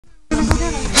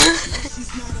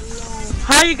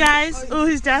Hi, you guys. Oh,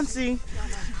 he's dancing.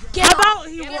 How about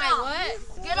he Get what?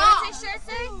 Get off. What's your shirt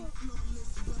say?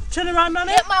 turn around on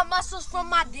it? Get my muscles from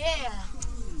my dad.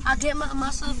 I get my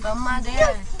muscles from my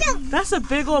dad. That's a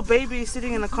big old baby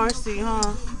sitting in a car seat,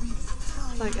 huh?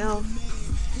 Like Elf.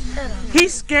 He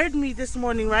scared me this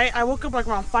morning, right? I woke up like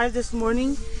around 5 this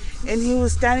morning, and he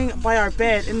was standing by our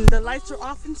bed, and the lights were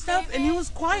off and stuff, and he was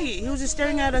quiet. He was just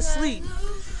staring at us asleep.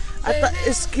 I thought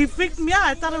he freaked me out.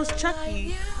 I thought it was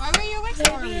Chucky. Why were you awake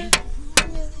so early?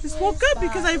 Just woke up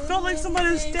because I felt like somebody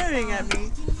was staring at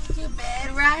me. Your bed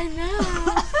right now.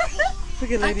 Look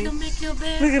at lady. I can make your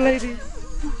bed. Look at lady.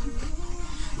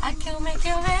 I can make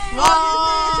your bed. Oh.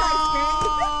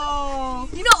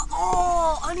 You know,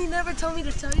 Ani never told me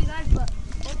to tell you guys, but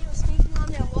when he was sleeping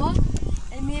on that wall,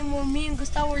 and me and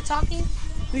Gustavo were talking,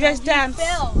 You guys dance.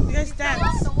 fell. You guys He fell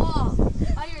off dance. the wall.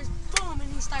 I heard boom,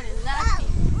 and he started laughing.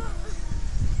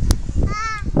 You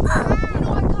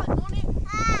know, I caught Noni. I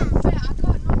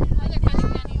caught Noni like that.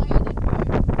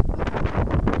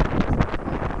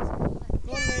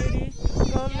 Go lady.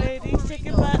 Go lady. Shake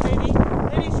it back.